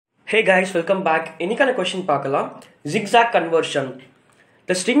Hey guys, welcome back. Any question paakalam. Zigzag conversion.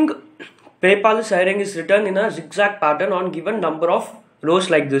 The string PayPal is hiring is written in a zigzag pattern on given number of rows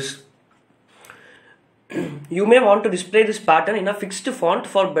like this. You may want to display this pattern in a fixed font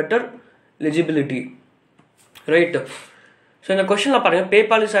for better legibility. Right? So in the question la parunga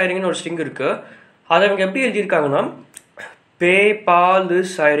PayPal is hiring ஒரு string இருக்கு. அத அவங்க எப்படி எழுதி இருக்காங்கன்னா PayPal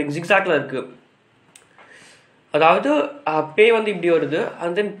is hiring zigzagல இருக்கு. அதாவது பே வந்து இப்படி வருது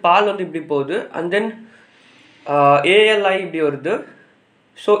and then பால் வந்து இப்படி போகுது and then ALI இப்படி வருது.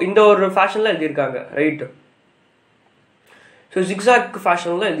 ஸோ இந்த ஒரு ஃபேஷனில் எழுதியிருக்காங்க ரைட். ஸோ ஜிக்ஸாக்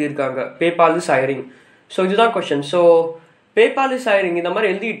ஃபேஷனில் எழுதியிருக்காங்க பேபால் இஸ் ஹைரிங். ஸோ இதுதான் question. So PayPal is hiring இந்த மாதிரி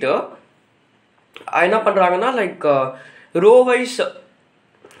எழுதிட்டு என்ன பண்ணுறாங்கன்னா லைக்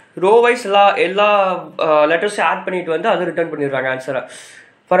ரோவைஸ் எல்லா லெட்டர்ஸையும் ஆட் பண்ணிட்டு வந்து அதை ரிட்டர்ன் பண்ணிடுறாங்க ஆன்சரை.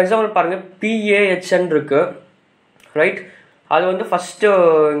 ஃபார் எக்ஸாம்பிள் பாருங்கள் PAHN இருக்கு ரைட். அது வந்து ஃபஸ்ட்டு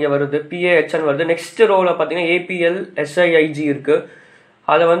இங்கே வருது PAHN வருது. நெக்ஸ்ட் ரோவில் பார்த்தீங்கன்னா APL SIIG இருக்குது,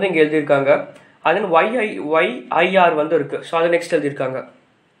 அதை வந்து இங்கே எழுதியிருக்காங்க. அது YIR வந்து இருக்குது, ஸோ அதை நெக்ஸ்ட் எழுதியிருக்காங்க.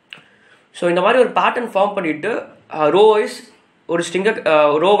 ஸோ இந்த மாதிரி ஒரு பேட்டர்ன் ஃபார்ம் பண்ணிவிட்டு ரோவைஸ் ஒரு ஸ்ட்ரிங்கை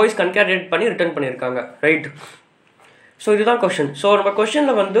ரோவைஸ் கன்கேட்டேட் பண்ணி ரிட்டர்ன் பண்ணியிருக்காங்க ரைட். ஸோ இதுதான் கொஷின். ஸோ நம்ம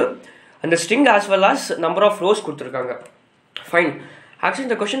கொஷனில் வந்து அந்த string as well as number of rose கொடுத்துருக்காங்க. ஃபைன். ஆக்சுவலி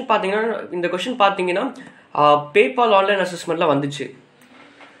இந்த கொஷின் பார்த்தீங்கன்னா பேபால் ஆன்லைன் அசஸ்மெண்ட்டில் வந்துச்சு.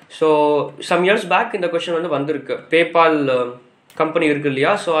 ஸோ சம் இயர்ஸ் பேக் இந்த கொஷின் வந்து வந்திருக்கு. பேபால் கம்பெனி இருக்கு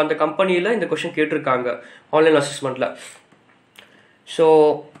இல்லையா, ஸோ அந்த கம்பெனியில் இந்த கொஷின் கேட்டிருக்காங்க ஆன்லைன் அசஸ்மெண்ட்டில். ஸோ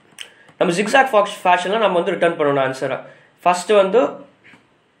நம்ம ஜிக்ஸாக் ஃபேஷனில் நம்ம வந்து ரிட்டர்ன் பண்ணணும் ஆன்சரை. ஃபஸ்ட்டு வந்து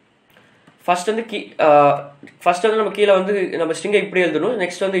நம்ம கீழே வந்து நம்ம ஸ்ட்ரிங்கை இப்படி எழுதணும்,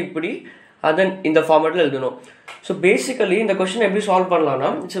 நெக்ஸ்ட் வந்து இப்படி, அதன் இந்த ஃபார்மேட்டில் எழுதணும். ஸோ பேசிக்கலி இந்த கொஷின் எப்படி சால்வ்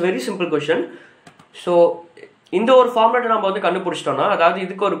பண்ணலாம்னா it's a very simple question. So இந்த ஒரு ஃபார்மேட்டை நம்ம வந்து கண்டுபிடிச்சிட்டோம்னா, அதாவது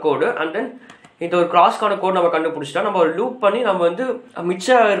இதுக்கு ஒரு கோடு அண்ட் தென் இந்த ஒரு கிராஸ்க்கான கோடு நம்ம கண்டுபிடிச்சிட்டா நம்ம ஒரு லூப் பண்ணி நம்ம வந்து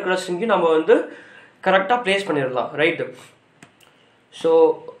மிச்சம் இருக்கிற ஸ்ட்ரிங்கையும் நம்ம வந்து கரெக்டாக ப்ளேஸ் பண்ணிடலாம் ரைட்டு. ஸோ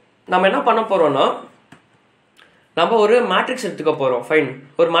நம்ம என்ன பண்ண போகிறோம்னா நம்ம ஒரு மேட்ரிக்ஸ் எடுத்துக்க போகிறோம். ஃபைன்.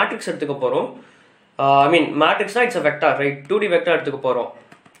 ஒரு மேட்ரிக்ஸ் எடுத்துக்க போகிறோம். மேட்ரிக்ஸ்னால் it's a vector right. 2D vector எடுத்துக்க போகிறோம்.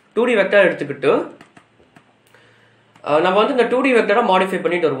 2D வெக்டார் எடுத்துக்கிட்டு நம்ம வந்து இந்த 2D வெக்டரை மாடிஃபை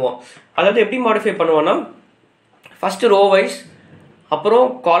பண்ணிட்டு வருவோம். அதாவது எப்படி மாடிஃபை பண்ணுவோம்னா ஃபஸ்ட்டு ரோ வைஸ், அப்புறம்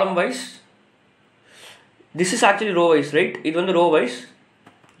காலம் wise. This is actually row wise right. இது வந்து row wise,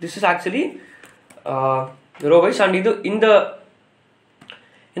 this is actually row wise and இது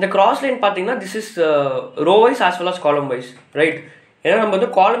இந்த கிராஸ் லைன் பார்த்தீங்கன்னா this is row wise as well as காலம் வைஸ் ரைட். ஏன்னா நம்ம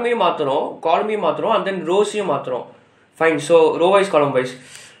வந்து காலமையும் மாற்றுறோம் and then ரோஸையும் மாற்றுறோம். Fine. So rho wise காலம் வைஸ்.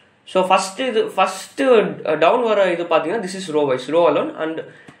 ஸோ ஃபஸ்ட்டு டவுன் வர இது பார்த்தீங்கன்னா this is row wise, row alone. And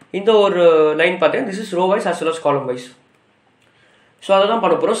இந்த ஒரு லைன் பார்த்தீங்கன்னா this is row wise as well as காலம் வைஸ். ஸோ அதை தான்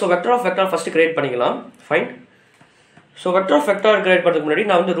பண்ண போகிறோம். So vector of vector first create பண்ணிக்கலாம். Fine. So vector of vector create பண்ணுறதுக்கு முன்னாடி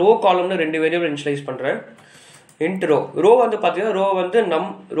நான் வந்து ரோ காலம்னு 2 வேரியபிள் இனிஷியலைஸ் பண்ணுறேன். இன்ட் ரோ வந்து பார்த்தீங்கன்னா ரோ வந்து நம்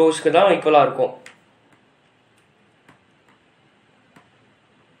ரோஸ்க்கு தான் ஈக்குவலாக இருக்கும்.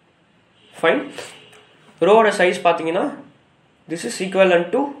 ஃபைன். ரோவோட சைஸ் பார்த்தீங்கன்னா this is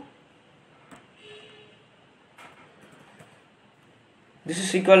equivalent to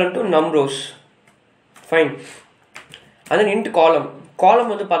num rows. Fine. And then int column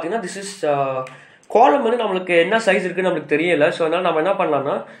வந்து பார்த்தீங்கன்னா this is column வந்து நம்மளுக்கு என்ன சைஸ் இருக்குன்னு நம்மளுக்கு தெரியல. ஸோ அதனால் நம்ம என்ன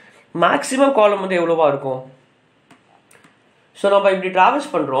பண்ணலாம்னா மேக்ஸிமம் காலம் வந்து எவ்வளோவா இருக்கும். ஸோ நம்ம இப்படி ட்ராவல்ஸ்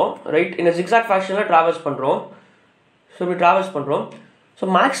பண்ணுறோம் ரைட். இந்த ஜிக்ஸாக் ஃபேஷனில் ட்ராவல்ஸ் பண்ணுறோம். ஸோ இப்படி ட்ராவல்ஸ் பண்ணுறோம்.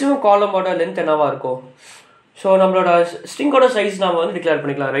 ஸோ மேக்ஸிமம் காலமோட லென்த் என்னவா இருக்கும். ஸோ நம்மளோட ஸ்ட்ரிங்கோட சைஸ் நம்ம வந்து டிக்ளேர்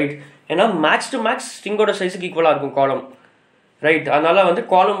பண்ணிக்கலாம் ரைட். ஏன்னா மேக்ஸ் டு மேக்ஸ் ஸ்ட்ரிங்கோட சைஸுக்கு ஈக்குவலாக இருக்கும் காலம் ரைட். அதனால் வந்து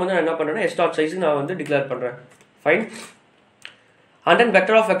காலம் வந்து நான் என்ன பண்ணுறேன்னா S.size சைஸுக்கு நான் வந்து டிக்ளேர் பண்ணுறேன். Fine. And then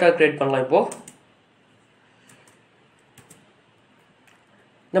vector of vector create பண்ணலாம். இப்போது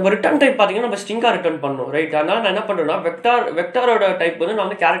நம்ம ரிட்டர்ன் டைப் பார்த்தீங்கன்னா நம்ம ஸ்ட்ரிங்காக ரிட்டர்ன் பண்ணணும் ரைட். அதனால் நான் என்ன பண்ணுறேன்னா வெக்டாரோட டைப் வந்து நான்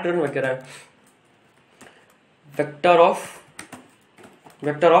வந்து கேரக்டர்னு வைக்கிறேன். வெக்டர்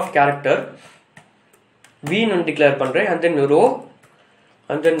ஆஃப் கேரக்டர் வீன்னு டிக்ளேர் பண்ணுறேன். And then row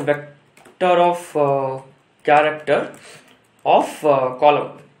and then vector of character of காலம்.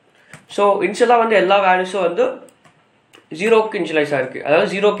 ஸோ இனிஷியலாக வந்து எல்லா வேல்யூஸும் வந்து 0க்கு இனிஷியலைஸ் ஆகிருக்கு. அதாவது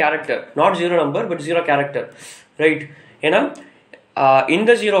 0 character, not 0 number but 0 character right. ஏன்னா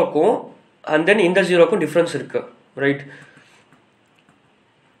இந்த 0க்கும் அண்ட் தென் இந்த 0க்கும் டிஃப்ரென்ஸ் இருக்குது ரைட்.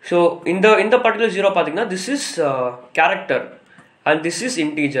 ஸோ இந்த பர்டிகுலர் 0 பார்த்தீங்கன்னா this is character and this is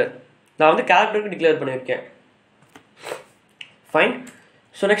integer. நான் வந்து கேரக்டருக்கு டிக்ளேர் பண்ணியிருக்கேன். ஃபைன்.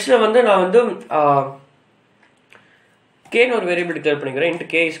 ஸோ நெக்ஸ்ட்டில் வந்து நான் வந்து கேன்னு ஒரு வேரியபிள் டிக்ளேர் பண்ணிக்கிறேன். int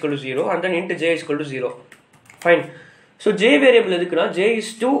k is equal to 0 and then int j is equal to 0. Fine. So j variable எதுக்குன்னா j is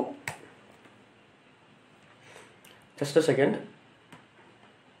to just a second.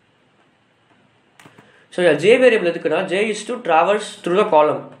 So yeah, j variable எதுக்குனா j is to traverse through the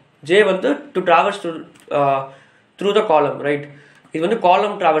column. j வந்து to traverse through the column, right? இது வந்து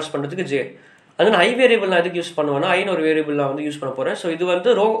column traverse பண்றதுக்கு j. And then I variable நான் எதுக்கு use பண்ணுவேன்னா I னு ஒரு variable நான் வந்து யூஸ் பண்ண போறேன். ஸோ இது வந்து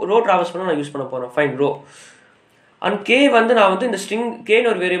ரோ traverse பண்ண நான் யூஸ் பண்ண போறேன். Fine, row. அண்ட் k வந்து நான் வந்து இந்த ஸ்ட்ரிங் k னு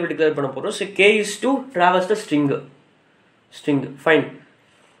ஒரு வேரியபிள் டிக்ளேர் பண்ண போறோம். So k is to traverse the string. Fine.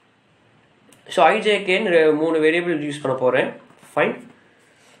 So I j k னு 3 வேரியபிள் யூஸ் பண்ண போறேன். ஃபைன்.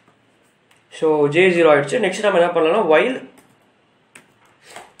 ஸோ j 0 ஆயிடுச்சு. நெக்ஸ்ட் நம்ம என்ன பண்ணலாம், while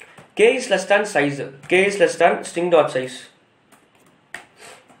k is less than size, k is less than string.size.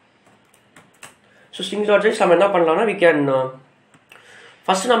 So string.size நம்ம என்ன பண்ணலாம்னா we can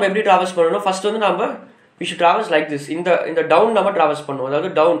ஃபர்ஸ்ட் நம்ம எப்படி ட்ராவர்ஸ் பண்ணணும், ஃபர்ஸ்ட் வந்து நம்ம we should traverse like this. இந்த டவுன் நம்ம ட்ராவர்ஸ் பண்ணுவோம், அதாவது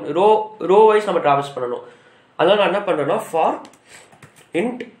டவுன் ரோ வைஸ் நம்ம ட்ராவர்ஸ் பண்ணணும். அதனால நான் என்ன பண்றேன்னா for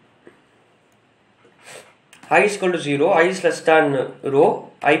int I is equal to 0, I is less than row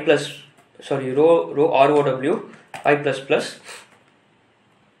I plus row row I plus plus.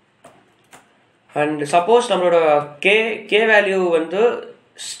 And suppose நம்மளோட k வேல்யூ வந்து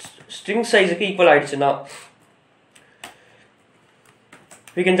string size க்கு ஈக்குவல் ஆயிடுச்சுன்னா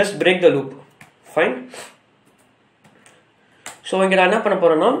we can just break the loop. Fine. So இங்கே நான் என்ன பண்ண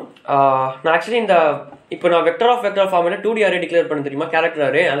போறேன்னா நான் ஆக்சுவலி இப்போ நான் வெக்டர் ஆஃப் வெக்டர் ஃபார்மில் 2D அரே டிக்ளேர் பண்ண தெரியுமா, கேரக்டர்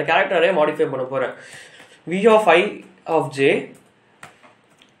அரே. அந்த கேரக்டர் அரே மாடிஃபை பண்ண போறேன். v of I of j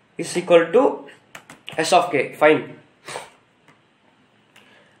is equal to s of k. Fine.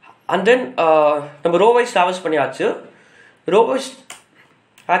 And then நம்ம ரோ வைஸ் ட்ராவர்ஸ் பண்ணியாச்சு. ரோ வைஸ்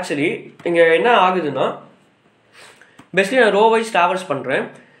ஆக்சுவலி இங்கே என்ன ஆகுதுன்னா பேசிக்கலி நான் ரோ வைஸ் ட்ராவர்ஸ் பண்ணுறேன்.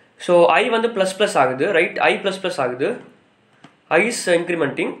 ஸோ ஐ வந்து ப்ளஸ் ப்ளஸ் ஆகுது, ரைட்? ஐ ப்ளஸ் ப்ளஸ் ஆகுது, ஐ இஸ்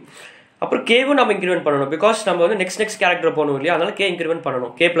இன்க்ரிமெண்டிங். அப்புறம் கேவும் நம்ம இன்க்ரிமெண்ட் பண்ணணும், பிகாஸ் நம்ம வந்து நெக்ஸ்ட் கேரக்டர் போகணும் இல்லையா, அதனால கே இன்க்ரிமெண்ட்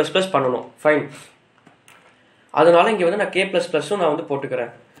பண்ணணும், கே ப்ளஸ் ப்ளஸ் பண்ணணும். ஃபைன். அதனால இங்கே வந்து நான் கே ப்ளஸ் ப்ளஸும் நான் வந்து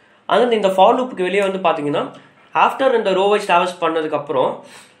போட்டுக்கிறேன். ஆனால் இந்த ஃபார் லூப்புக்கு வெளியே வந்து பார்த்தீங்கன்னா ஆஃப்டர் இந்த ரோ வைஸ் ட்ராவர்ஸ் பண்ணதுக்கப்புறம்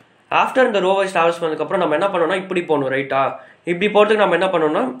நம்ம என்ன பண்ணோம்னா இப்படி போகணும், ரைட்டா? இப்படி போகிறதுக்கு நம்ம என்ன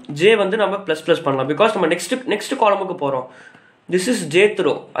பண்ணோம்னா ஜே வந்து நம்ம ப்ளஸ் ப்ளஸ் பண்ணலாம், பிகாஸ் நம்ம நெக்ஸ்ட் காலமுக்கு போகிறோம். திஸ் இஸ் jth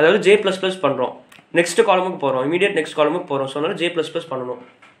row, அதாவது ஜே ப்ளஸ் ப்ளஸ் பண்ணுறோம், நெக்ஸ்ட் காலமுக்கு போகிறோம், இமீடியட் நெக்ஸ்ட் காலமுக்கு போகிறோம். ஸோ அதனால ஜே ப்ளஸ் ப்ளஸ் பண்ணணும்,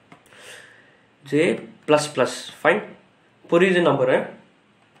 ஜே ப்ளஸ் ப்ளஸ். ஃபைன், புரியுது நம்புறேன்.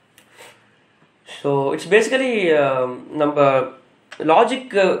 ஸோ இட்ஸ் பேசிக்கலி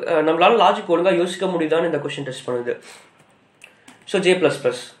நம்மளால லாஜிக் ஒழுங்காக யோசிக்க முடியுதான்னு இந்த கொஸ்டின் டெஸ்ட் பண்ணுது. So J plus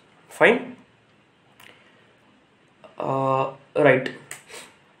plus. Fine, right.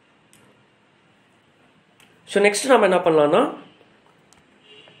 So next நம்ம என்ன பண்ணலாம்னா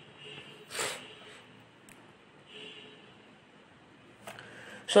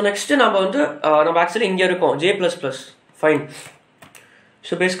நம்ம ஆக்சுவலி இங்கே இருக்கோம் J plus plus. Fine.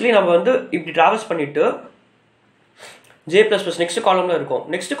 So basically நம்ம வந்து இப்படி ட்ராவல்ஸ் பண்ணிட்டு ஜே ப்ளஸ் ப்ளஸ் நெக்ஸ்ட் காலம்ல இருக்கும்.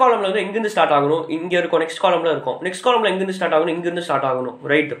 நெக்ஸ்ட் காலம்ல வந்து எங்கிருந்து ஸ்டார்ட் ஆகணும், இங்கே இருக்கும். நெக்ஸ்ட் காலம்ல இருக்கும். நெக்ஸ்ட் காலம்ல எங்கிருந்து ஸ்டார்ட் ஆகணும், இங்கிருந்து ஸ்டார்ட் ஆகணும்,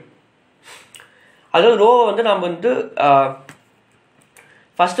 ரைட்? அதாவது ரோ வந்து நம்ம வந்து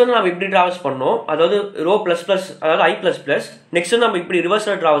ஃபர்ஸ்ட் வந்து நம்ம இப்படி ட்ராவல்ஸ் பண்ணோம், அதாவது ரோ ப்ளஸ் ப்ளஸ், அதாவது ஐ ப்ளஸ் ப்ளஸ். நெக்ஸ்ட் நம்ம இப்படி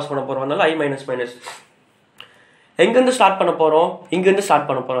ரிவர்ஸில் ட்ராவல்ஸ் பண்ண போகிறோம், அதனால ஐ மைனஸ் மைனஸ். எங்கேருந்து ஸ்டார்ட் பண்ண போகிறோம், இங்கேருந்து ஸ்டார்ட்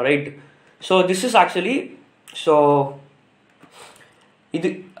பண்ண போகிறோம், right? So this is actually, so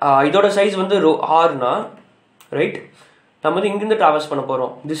இதோட சைஸ் வந்து ரோ ஆர்னா, ரைட்? நம்ம வந்து இங்கிருந்து ட்ராவல்ஸ் பண்ண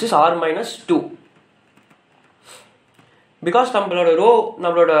போகிறோம். This is R minus 2, because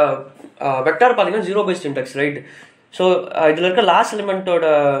நம்மளோட வெக்டார் பார்த்தீங்கன்னா 0 பேஸ்ட் இன்டெக்ஸ், ரைட்? ஸோ இதில் இருக்க லாஸ்ட் எலிமெண்ட்டோட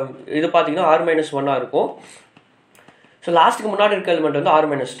இது பார்த்தீங்கன்னா ஆர் மைனஸ் 1 இருக்கும். ஸோ லாஸ்ட்டுக்கு முன்னாடி இருக்க எலிமெண்ட் வந்து ஆர்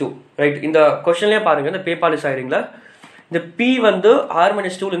மைனஸ் 2, ரைட்? இந்த கொஸ்டின்லேயே பாருங்கள், இந்த பேபாலிஸ் ஆயிடுங்களா, இந்த பி வந்து ஆர்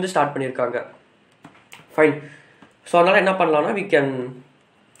மைனஸ் 2லேருந்து ஸ்டார்ட் பண்ணியிருக்காங்க. ஃபைன். ஸோ அதனால் என்ன பண்ணலாம்னா we can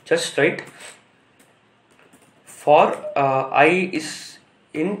just write for I is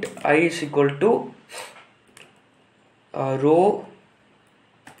int I is equal to row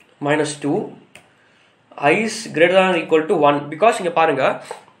minus 2, I is greater than or equal to 1, because இங்கே பாருங்க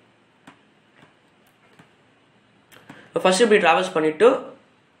ஃபர்ஸ்ட் இப்படி ட்ராவல்ஸ் பண்ணிட்டு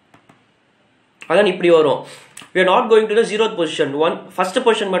அதான் இப்படி வரும். we are not going to the 0th position, first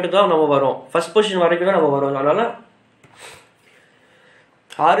position மட்டும் தான் நம்ம வரோம், ஃபர்ஸ்ட் பொசிஷன் வரைக்கும் தான் நம்ம வரோம். அதனால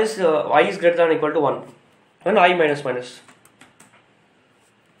r is I is greater than or equal to 1 and I minus minus.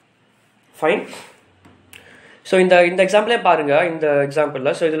 Fine. So இந்த எக்ஸாம்பிளே பாருங்க, இந்த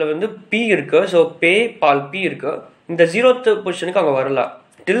எக்ஸாம்பிளில் ஸோ இதில் வந்து பி இருக்கு, ஸோ பி இருக்கு. இந்த 0th பொசிஷனுக்கு அவங்க வரல,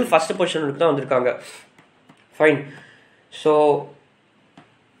 டில் ஃபர்ஸ்ட் பொசிஷனுக்கு தான் வந்திருக்காங்க. Fine. So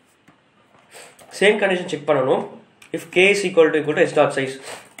same condition check பண்ணணும். If k is equal to s dot size.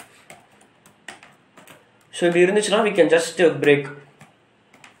 So இப்படி இருந்துச்சுன்னா we can just break.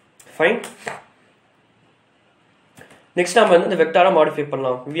 Fine. Next நம்ம வந்து இந்த வெக்டாரை மாடிஃபை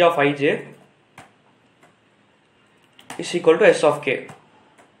பண்ணலாம். v of ij is equal to s of k.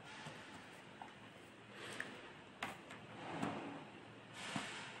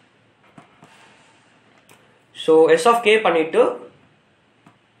 So s of k பண்ணிட்டு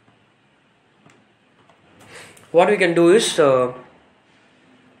what we can do is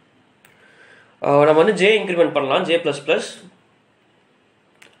நம்ம வந்து j இன்க்ரிமெண்ட் பண்ணலாம், j++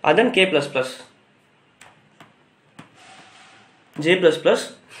 and then k++, j++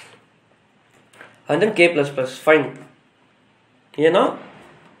 and then k++, fine. ஏன்னா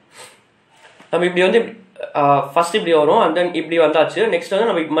நம்ம இப்படி வந்து ஃபர்ஸ்ட் இப்படி வரும் and then இப்படி வந்தாச்சு. நெக்ஸ்ட் வந்து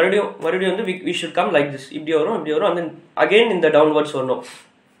நம்ம மறுபடியும் வந்து we should come like this. இப்படி வரும் and then again இந்த downwards வரணும்.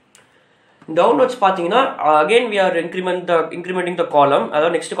 downwards பார்த்தீங்கன்னா again we are incrementing the column.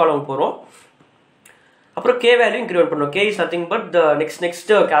 அதாவது நெக்ஸ்ட் காலம் போகிறோம். அப்புறம் k வேல்யூ இன்க்ரிமெண்ட் பண்ணணும். k is nothing but the next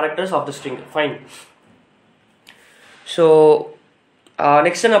characters of the string. fine. So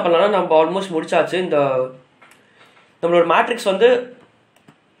next என்ன பண்ணலாம்னா நம்ம ஆல்மோஸ்ட் முடிச்சாச்சு. இந்த நம்மளோட மேட்ரிக்ஸ் வந்து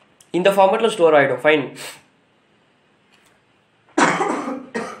இந்த ஃபார்மேட்டில் ஸ்டோர் ஆகிடும். ஃபைன்.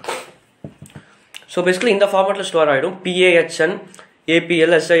 ஸோ பேசிக்கலி இந்த ஃபார்மேட்டில் ஸ்டோர் ஆகிடும். PAHN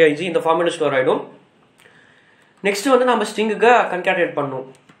APL SIIG இந்த ஃபார்மேட்டில் ஸ்டோர் ஆகிடும். நெக்ஸ்ட் வந்து நம்ம ஸ்ட்ரிங்குக்கு கன்காட்டினேட் பண்ணணும்.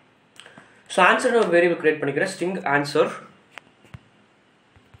 ஸோ ஆன்சர்னு ஒரு வேரியபிள் கிரியேட் பண்ணிக்கிறேன். ஸ்ட்ரிங் ஆன்சர்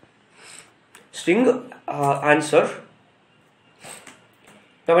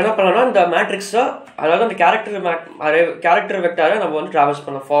நம்ம என்ன பண்ணலாம்னா இந்த மேட்ரிக்ஸை, அதாவது அந்த கேரக்டர் வெக்டாரை நம்ம வந்து ட்ராவல்ஸ்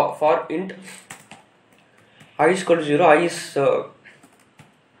பண்ணலாம். For int I is equal to 0, I is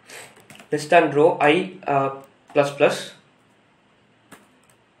less than row I plus,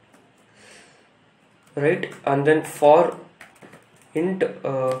 right, and then for int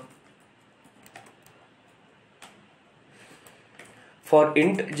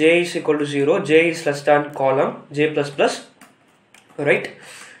j is equal to 0, j is less than column j++, right,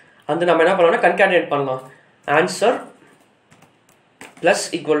 and then நம்ம என்ன பண்ணலாம்னா concatenate பண்ணலாம். answer plus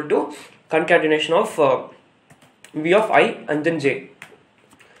equal to concatenation of v of I and then j.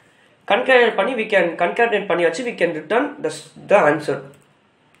 concatenate பண்ணி we can concatenate பண்ணியாச்சு. we can return the answer.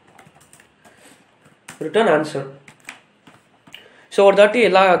 So ஒரு தாட்டி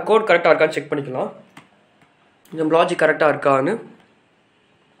எல்லா code கரெக்டாக இருக்கான்னு செக் பண்ணிக்கலாம். நம்ம லாஜிக் கரெக்டாக இருக்கான்னு.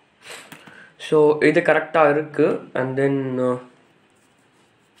 ஸோ இது கரெக்டாக இருக்குது. அண்ட் தென்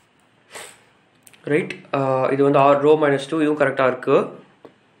ரைட், இது வந்து row -2 இதுவும் கரெக்டாக இருக்குது.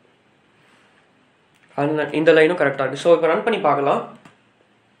 அண்ட் இந்த லைனும் கரெக்டாக இருக்குது. ஸோ இப்போ ரன் பண்ணி பார்க்கலாம்.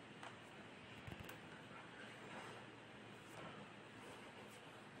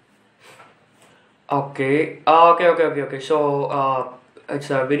 Okay. So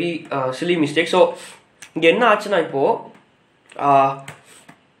it's a very chilli mistake. So இங்கே என்ன ஆச்சுன்னா இப்போது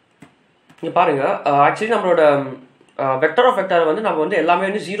இங்கே பாருங்கள், ஆக்சுவலி நம்மளோட வெக்டர் ஆஃப் வெக்டாரை வந்து நம்ம வந்து எல்லாமே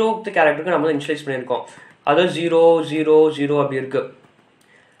வந்து 0th கேரக்டருக்கு நம்ம வந்து இனிஷியலைஸ் பண்ணியிருக்கோம். அதாவது 0 0 0 அப்படி இருக்குது.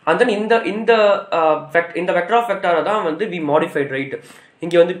 அண்ட் தென் இந்த வெக்டர் ஆஃப் வெக்டாரை தான் வந்து வி மாடிஃபைட், ரைட்.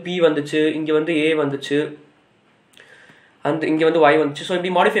 இங்கே வந்து P வந்துச்சு, இங்கே வந்து A வந்துச்சு, அந்த இங்கே வந்து Y வந்துச்சு. ஸோ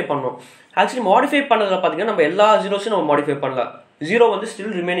இப்படி மாடிஃபை பண்ணோம். ஆக்சுவலி மாடிஃபை பண்ணதில் பார்த்தீங்கன்னா நம்ம எல்லா ஜீரோஸும் நம்ம மாடிஃபை பண்ணல. 0 வந்து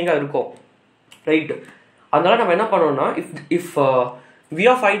ஸ்டில் ரிமைனிங்காக இருக்கும், ரைட். அதனால நம்ம என்ன பண்ணோம்னா if v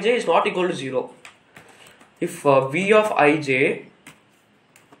of ij is not equal to 0, if v of ij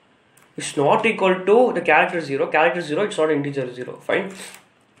is not equal to the character 0, it's not integer 0, fine.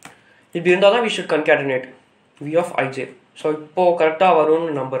 இப்படி இருந்தால் தான் we should concatenate v of ij. So இப்போது கரெக்டாக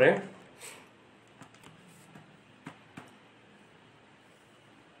வரும்னு நம்புகிறேன்.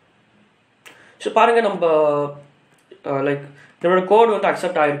 ஸோ பாருங்கள், நம்ம லைக் நம்மளோட கோட் வந்து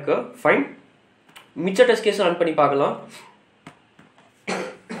அக்செப்ட் ஆகிருக்கு, ஃபைன். மிச்ச டெஸ்ட் கேஸ் ரன் பண்ணி பார்க்கலாம்.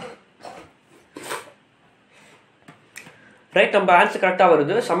 ரைட், நம்ம ஆன்சர் கரெக்டாக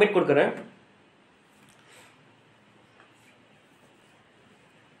வருது. சப்மிட் கொடுக்குறேன்.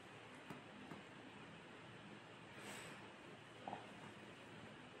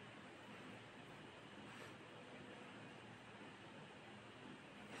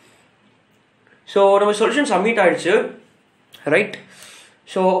 ஸோ நம்ம சொல்யூஷன் சப்மிட் ஆகிடுச்சு, ரைட்.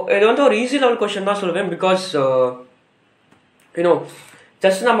 ஸோ இது வந்து ஒரு ஈஸி லெவல் கொஸ்டின் தான் சொல்லுவேன். பிகாஸ் யூனோ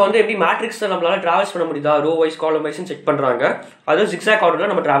ஜஸ்ட் நம்ம வந்து எப்படி மேட்ரிக்ஸை நம்மளால ட்ராவல்ஸ் பண்ண முடியுதா, ரோ வைஸ் காலம் வைஸ்ன்னு செக் பண்ணுறாங்க. அதுவும் ஜிக்ஸாக்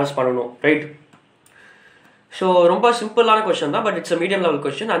ஆர்டரில் நம்ம ட்ராவல்ஸ் பண்ணணும், ரைட். ஸோ ரொம்ப சிம்பிளான கொஸ்டின் தான், but it's medium level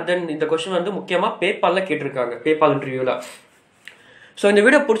question. And then இந்த கொஸ்டின் வந்து முக்கியமாக பேபாலில் கேட்டிருக்காங்க, பேபால் இன்டர்வியூவில். ஸோ இந்த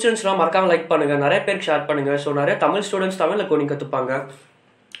வீடியோ பிடிச்சிருந்துச்சுன்னா மறக்காமல் லைக் பண்ணுங்கள், நிறைய பேருக்கு ஷேர் பண்ணுங்கள். ஸோ நிறைய தமிழ் ஸ்டூடெண்ட்ஸ் தமிழில் கோடிங் கற்றுப்பாங்க.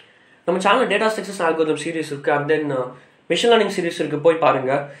 நம்ம channel data structures algorithm series இருக்குது, and then machine learning series இருக்குது, போய்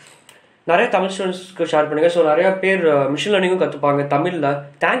பாருங்கள். நிறைய தமிழ் ஸ்டூடெண்ட்ஸ்க்கு ஷேர் பண்ணுங்கள். ஸோ நிறைய பேர் மிஷின் லேர்னிங்கும் கற்றுப்பாங்க தமிழில்.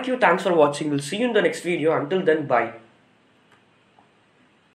 தேங்க்ஸ் ஃபார் வாட்சிங். Will see you in the next video. Until then, bye.